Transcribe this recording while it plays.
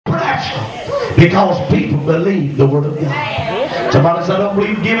supernatural because people believe the Word of God. Somebody said, I don't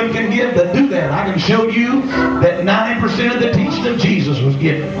believe giving can give, but do that. I can show you that 90% of the teaching of Jesus was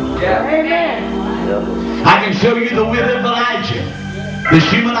given. Amen. I can show you the widow of Elijah, the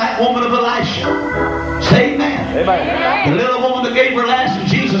Shunammite woman of Elisha. Say amen. Amen. The little woman that gave her last, and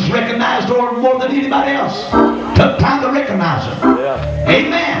Jesus recognized her more than anybody else. Took time to recognize her. Yeah.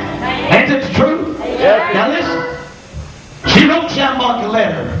 Amen. Ain't that true? Yeah. Now listen. She wrote Shambach a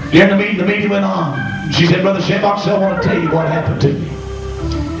letter. During the meeting went on. She said, Brother Shambach, I want to tell you what happened to me.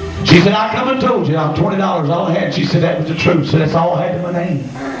 She said, I come and told you I'm $20 all I had. She said, that was the truth. So that's all I had to my name.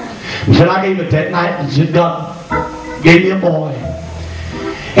 She said, I gave it that night, and said, God gave me a boy.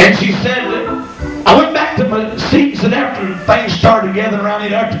 And she said, I went back to my seat and said, after things started gathering around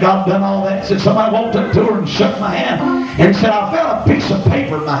here, after God done all that, said somebody walked up to her and shook my hand and said, I felt a piece of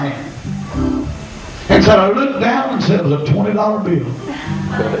paper in my hand. And said, I looked down and said it was a $20 bill.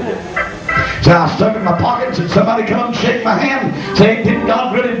 So I stuck it in my pocket and said, somebody come and shake my hand and say, didn't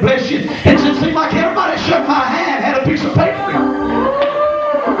God really bless you? And it seemed like everybody shook my hand had a piece of paper in it.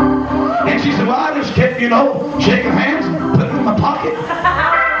 And she said, well, I just kept, shaking hands and put it in my pocket.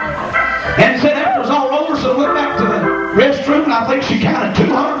 And said after it was all over, so I went back to the restroom and I think she counted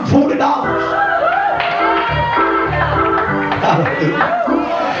 $240.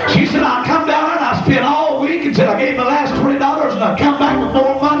 Hallelujah. She said, I come down there and I spent all week and said I gave my last $20 and I come back with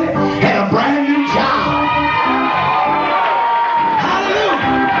more money and a brand new job. Hallelujah.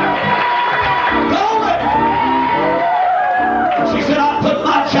 Glory. She said, I put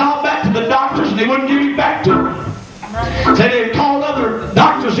my child back to the doctors and they wouldn't give me back to me. Said they called other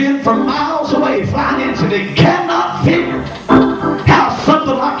doctors in from miles away, flying in, said they cannot figure how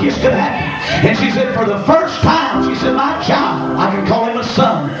something like this could happen. And she said, for the first time, she said, my child, I can call him a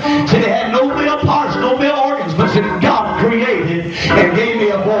son, said he had no male parts, no male organs, but said God created and gave me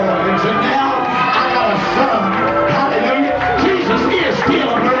a boy. And said, now I got a son. Hallelujah. Jesus is still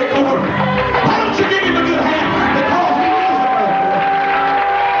a miracle worker. Why don't you give him a good hand? Because he is a miracle worker.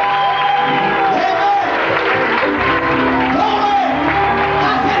 Amen. Glory.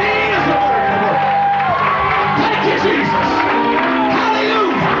 I said he is a miracle worker. Thank you, Jesus.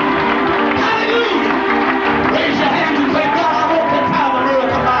 Hallelujah. Hallelujah. Raise your hands and say, God, I want that kind of a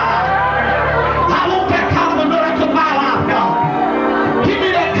miracle in my life. I want that kind of a miracle in my life, God. Give me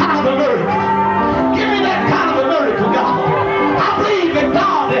that kind of a miracle. Give me that kind of a miracle, God. I believe that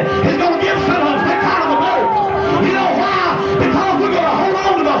God is going to give some of us that kind of a miracle. You know why? Because we're going to hold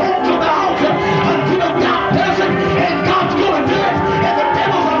on to the hope of the altar until God does it, and God's going to do it, and the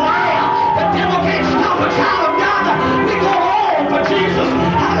devil's a liar. The devil can't stop a child of God. We're going on for Jesus.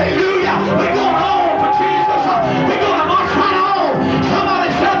 Hallelujah. We're going on for Jesus. We're going to march right on. Somebody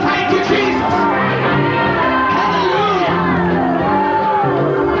say, thank you, Jesus. Hallelujah.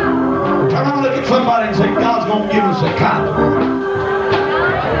 Turn around and look at somebody and say, God's going to give us that kind of miracle.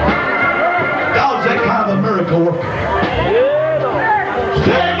 God's that kind of a miracle worker.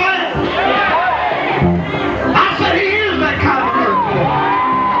 Say amen. I said he is that kind of a miracle worker.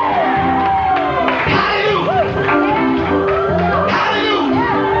 Hallelujah.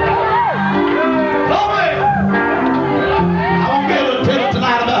 Hallelujah. Glory. I won't be able to tell you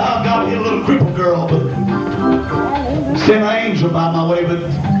tonight about how God hit a little crippled girl, but sent an angel by my way, but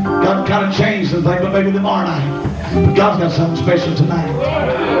God kind of changed some things, but maybe tomorrow night. But God's got something special tonight.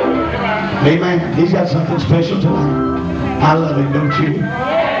 Amen. He's got something special tonight. I love him, don't you?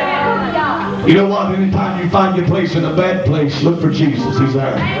 You know what? Anytime you find your place in a bad place, look for Jesus. He's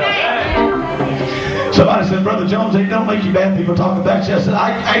there. Somebody said, Brother Jones, they don't make you bad. People talk about you. I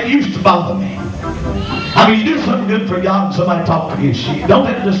said, it used to bother me. I mean, you do something good for God and somebody talk against you. Don't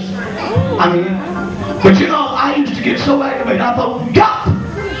let it just, but you know, I used to get so aggravated. I thought, God,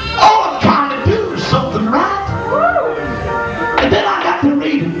 all I'm trying to do is something right. And then I got to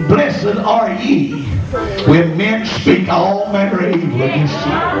read, blessed are ye when men speak all manner of evil against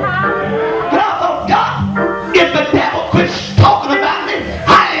you. And I thought, God, if the devil quits talking about me,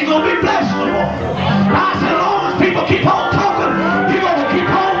 I ain't going to be blessed no more. I said, as long as people keep on talking, you're going to keep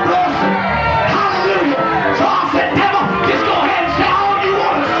on blessing. Hallelujah. So I said, devil, just go ahead and say all you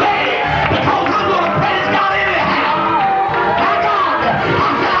want to say, because I'm going to praise God anyhow. My God, I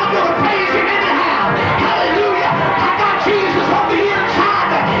said, I'm going to praise him anyhow. Hallelujah. I got Jesus on the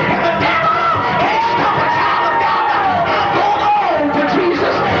inside, and the devil can't stop a child of God. I'm going on for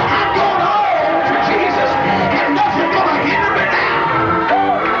Jesus. I'm going on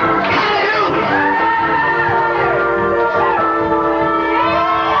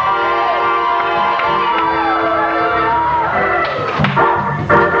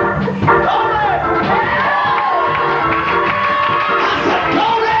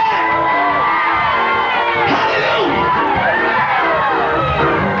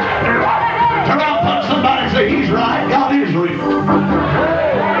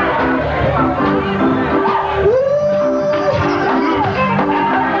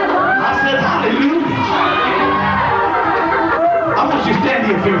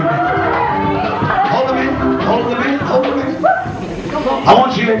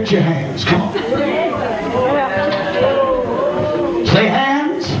lift your hands. Come on. Say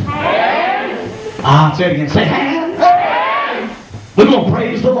hands. Hands. Say it again. Say hands. Hands. We're going to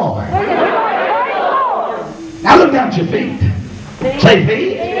praise the Lord. Now look down at your feet. Say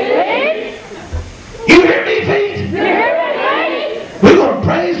feet. You hear me, feet? We're going to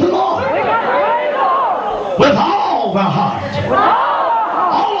praise the Lord. With all of our heart.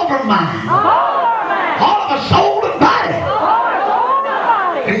 All of our mind. All of our soul and body.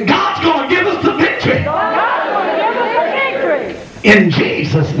 And God's going to give us the victory. In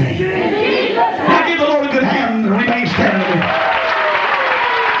Jesus' name. Now give the Lord a good hand and remain standing.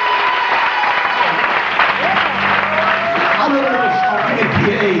 I love this song.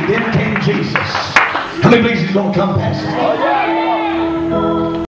 Then came Jesus. How many believes he's going to come past us?